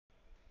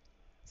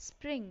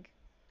Spring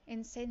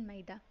in Saint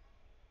Maida.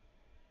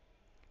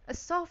 A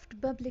soft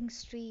bubbling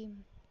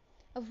stream,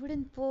 a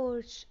wooden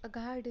porch, a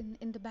garden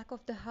in the back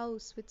of the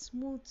house with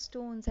smooth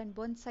stones and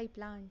bonsai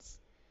plants,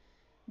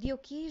 the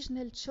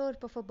occasional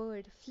chirp of a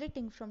bird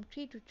flitting from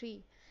tree to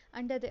tree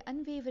under the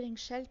unwavering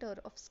shelter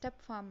of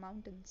Step Farm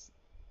Mountains.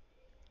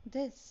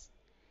 This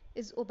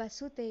is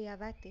Obasute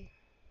Yawate,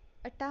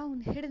 a town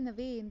hidden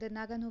away in the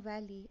Nagano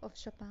Valley of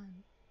Japan,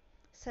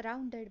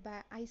 surrounded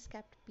by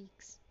ice-capped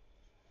peaks.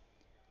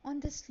 On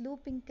this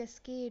sloping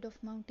cascade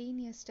of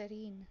mountainous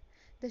terrain,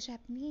 the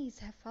Japanese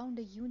have found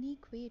a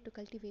unique way to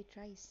cultivate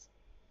rice.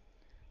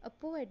 A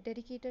poet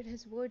dedicated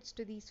his words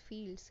to these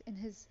fields in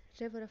his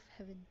River of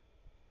Heaven.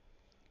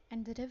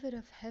 And the River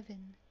of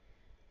Heaven,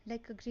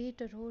 like a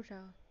great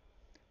aurora,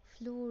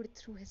 flowed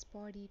through his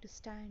body to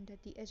stand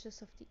at the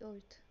edges of the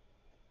earth.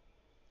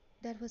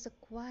 There was a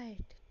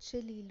quiet,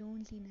 chilly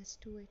loneliness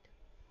to it,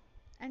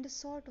 and a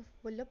sort of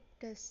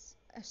voluptuous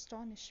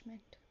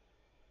astonishment.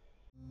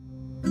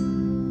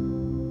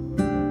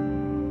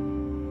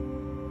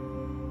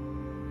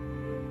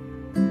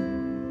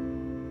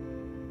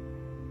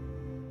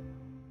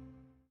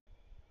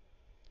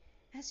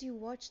 As you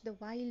watch the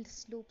wild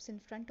slopes in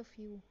front of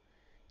you,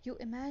 you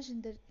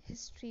imagine the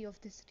history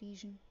of this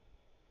region.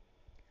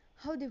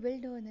 How the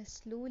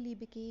wilderness slowly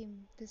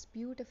became this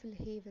beautiful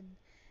haven,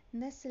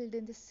 nestled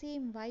in the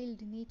same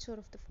wild nature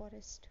of the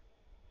forest.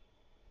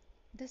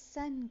 The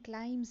sun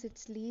climbs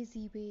its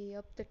lazy way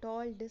up the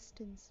tall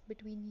distance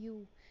between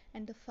you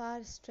and the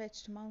far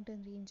stretched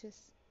mountain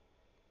ranges.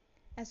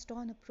 As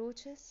dawn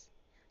approaches,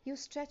 you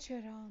stretch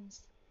your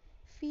arms,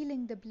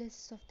 feeling the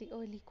bliss of the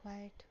early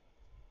quiet.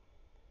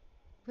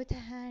 With a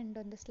hand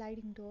on the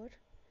sliding door,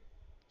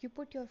 you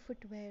put your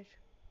footwear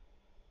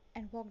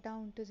and walk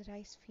down to the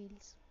rice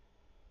fields.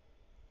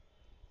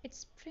 It's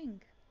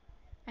spring,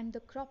 and the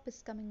crop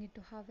is coming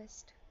into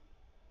harvest.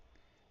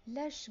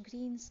 Lush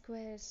green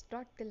squares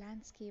dot the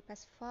landscape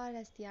as far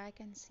as the eye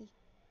can see.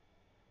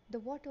 The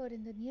water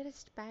in the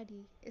nearest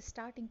paddy is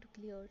starting to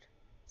clear,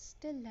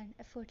 still and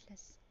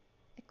effortless,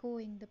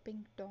 echoing the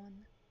pink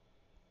dawn.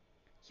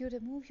 You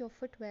remove your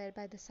footwear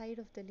by the side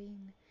of the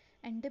lane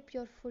and dip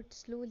your foot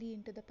slowly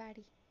into the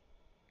paddy.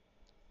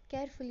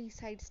 Carefully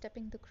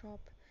sidestepping the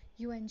crop,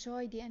 you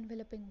enjoy the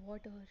enveloping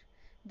water,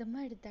 the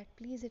mud that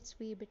plays its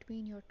way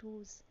between your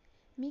toes,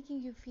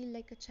 making you feel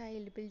like a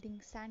child building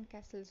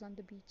sandcastles on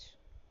the beach.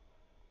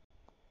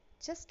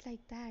 Just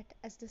like that,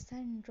 as the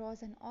sun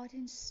draws an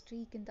orange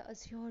streak in the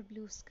azure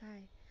blue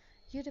sky,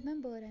 you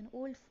remember an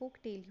old folk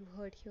tale you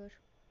heard here.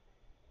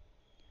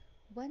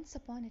 Once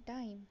upon a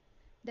time,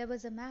 there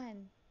was a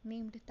man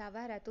named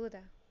Tawara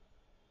Toda.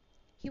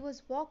 He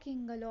was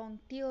walking along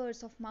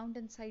tiers of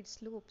mountainside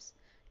slopes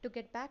to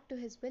get back to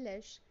his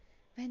village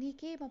when he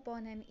came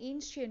upon an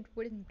ancient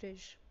wooden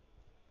bridge.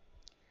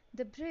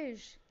 The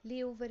bridge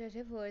lay over a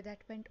river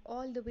that went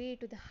all the way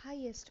to the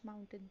highest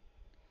mountain.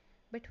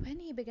 But when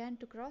he began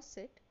to cross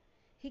it,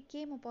 he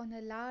came upon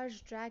a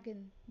large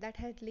dragon that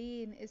had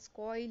lain its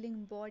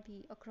coiling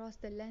body across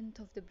the length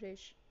of the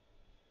bridge.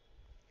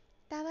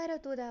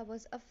 Tavaratoda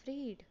was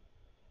afraid,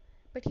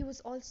 but he was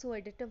also a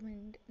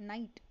determined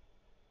knight,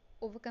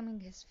 overcoming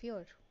his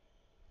fear.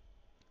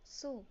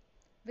 So,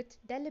 with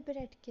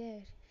deliberate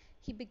care,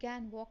 he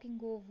began walking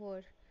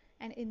over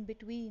and in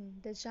between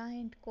the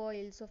giant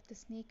coils of the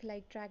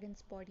snake-like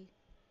dragon's body.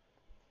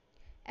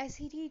 As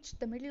he reached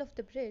the middle of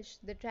the bridge,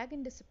 the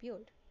dragon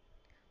disappeared.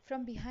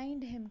 From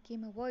behind him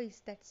came a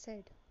voice that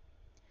said,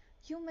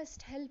 "You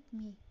must help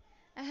me.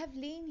 I have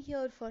lain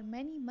here for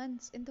many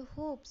months in the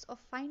hopes of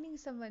finding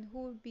someone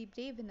who would be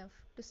brave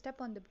enough to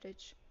step on the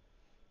bridge.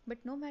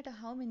 But no matter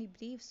how many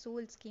brave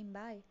souls came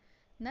by,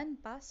 none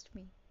passed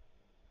me."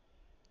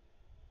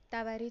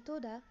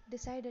 Tawaretoda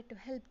decided to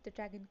help the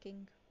Dragon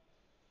King.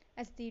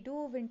 As they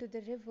dove into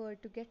the river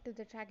to get to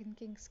the Dragon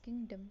King's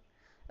kingdom,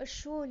 a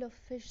shoal of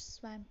fish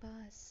swam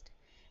past,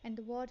 and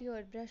the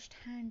warrior brushed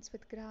hands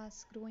with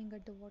grass growing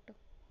at the water.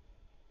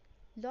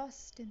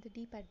 Lost in the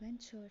deep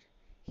adventure,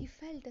 he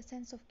felt a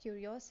sense of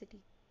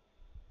curiosity.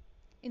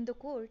 In the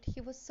court,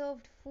 he was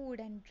served food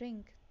and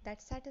drink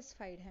that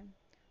satisfied him,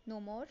 no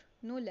more,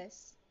 no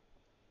less.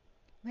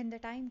 When the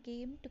time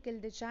came to kill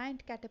the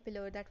giant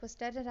caterpillar that was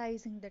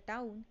terrorizing the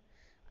town,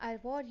 our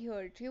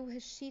warrior drew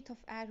his sheath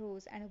of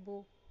arrows and a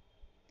bow.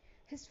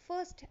 His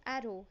first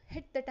arrow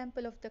hit the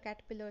temple of the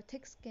caterpillar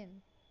thick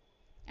skin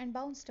and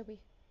bounced away.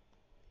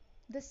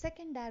 The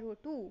second arrow,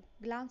 too,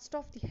 glanced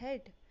off the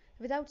head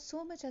without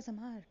so much as a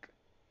mark.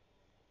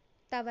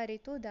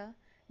 Tawaretoda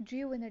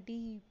drew in a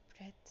deep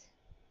breath.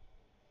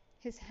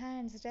 His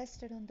hands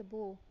rested on the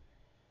bow,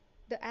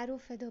 the arrow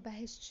feather by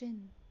his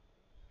chin,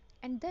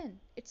 and then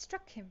it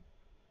struck him.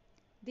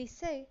 They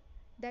say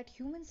that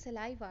human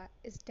saliva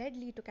is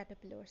deadly to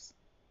caterpillars.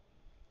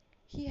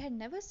 He had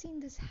never seen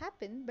this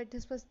happen, but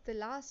this was the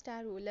last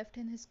arrow left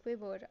in his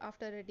quiver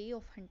after a day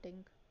of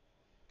hunting.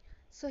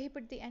 So he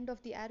put the end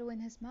of the arrow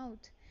in his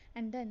mouth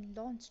and then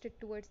launched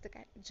it towards the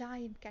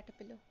giant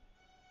caterpillar.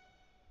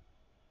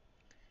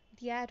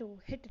 The arrow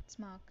hit its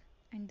mark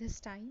and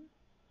this time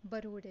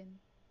burrowed in.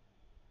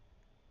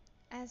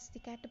 As the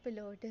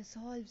caterpillar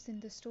dissolves in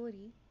the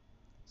story,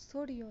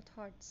 so do your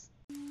thoughts.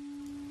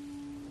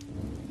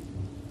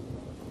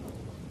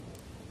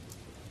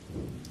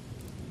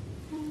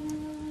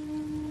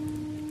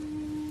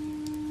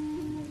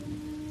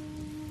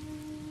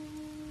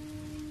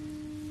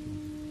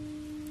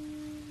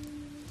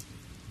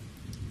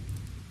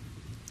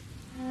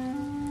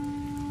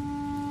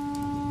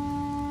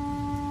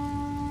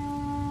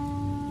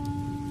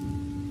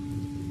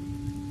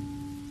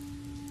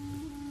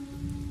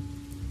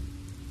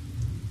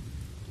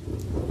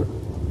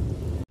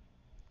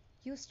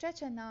 You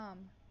stretch an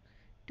arm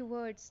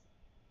towards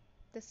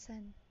the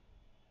sun,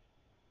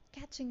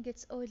 catching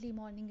its early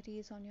morning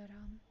rays on your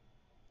arm.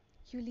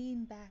 You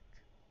lean back.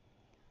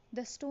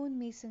 The stone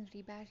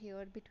masonry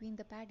barrier between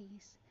the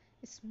paddies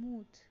is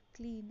smooth,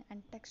 clean,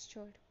 and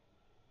textured.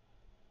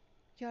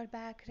 Your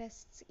back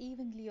rests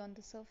evenly on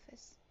the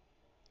surface,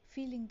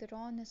 feeling the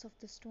rawness of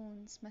the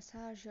stones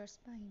massage your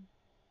spine.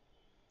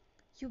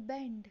 You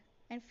bend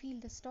and feel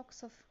the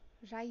stalks of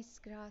rice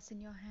grass in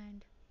your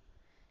hand,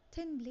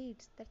 thin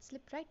blades that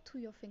slip right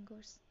through your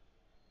fingers.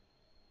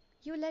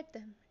 You let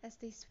them as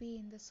they sway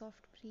in the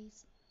soft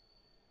breeze.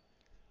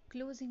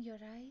 Closing your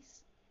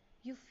eyes,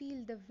 you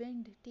feel the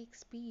wind take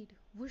speed,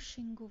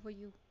 whooshing over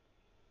you.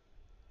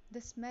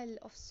 The smell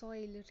of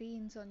soil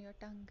rains on your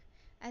tongue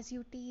as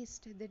you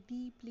taste the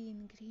deeply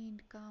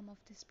ingrained calm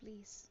of this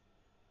place.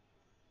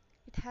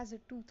 It has a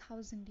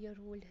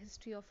 2,000-year-old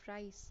history of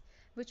rice,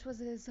 which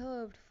was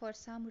reserved for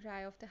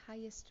samurai of the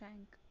highest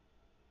rank.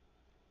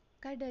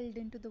 Cuddled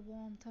into the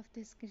warmth of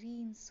this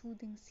green,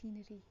 soothing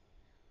scenery,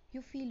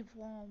 you feel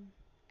warm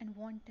and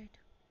wanted.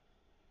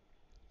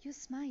 You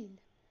smile,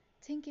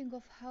 thinking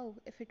of how,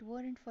 if it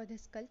weren't for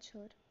this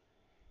culture,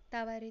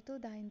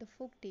 Tawaretoda in the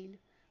folktale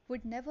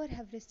would never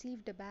have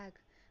received a bag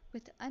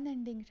with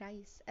unending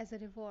rice as a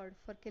reward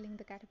for killing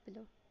the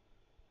caterpillar.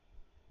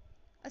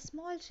 A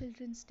small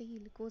children's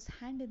tale goes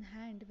hand in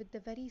hand with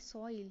the very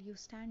soil you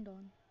stand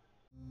on.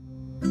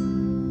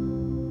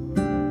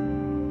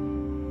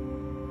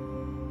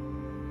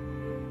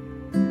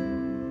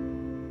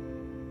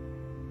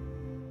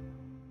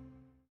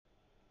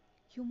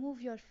 You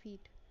move your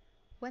feet,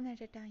 one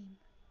at a time,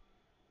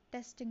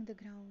 testing the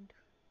ground,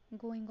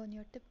 going on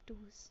your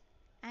tiptoes,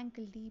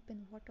 ankle deep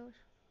in water.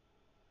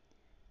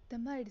 The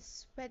mud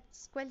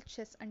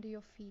squelches under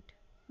your feet,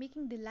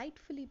 making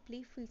delightfully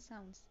playful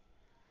sounds,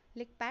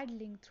 like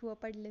paddling through a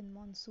puddle in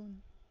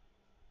monsoon.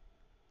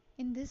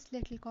 In this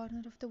little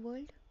corner of the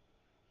world,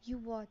 you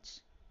watch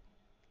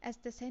as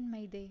the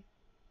Senmaide,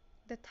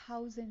 the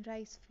thousand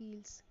rice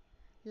fields,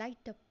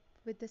 light up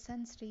with the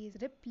sun's rays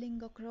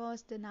rippling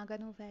across the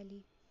Nagano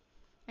Valley,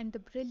 and the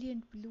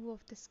brilliant blue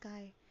of the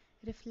sky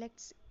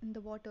reflects in the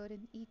water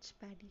in each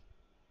paddy.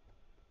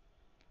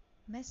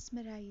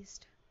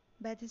 Mesmerized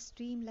by this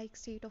dreamlike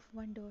state of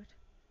wonder,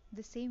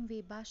 the same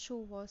way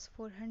Basho was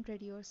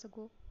 400 years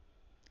ago,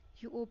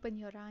 you open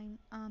your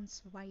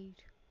arms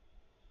wide.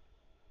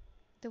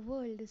 The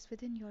world is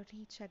within your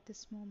reach at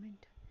this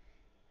moment,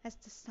 as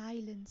the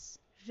silence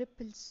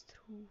ripples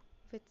through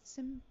with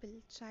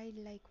simple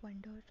childlike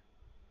wonder.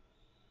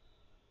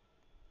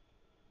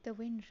 The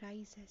wind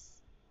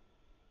rises.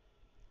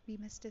 We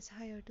must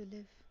desire to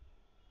live.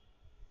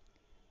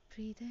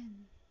 Breathe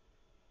in,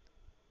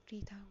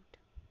 breathe out,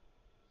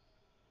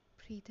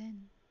 breathe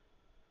in,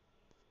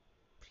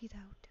 breathe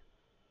out.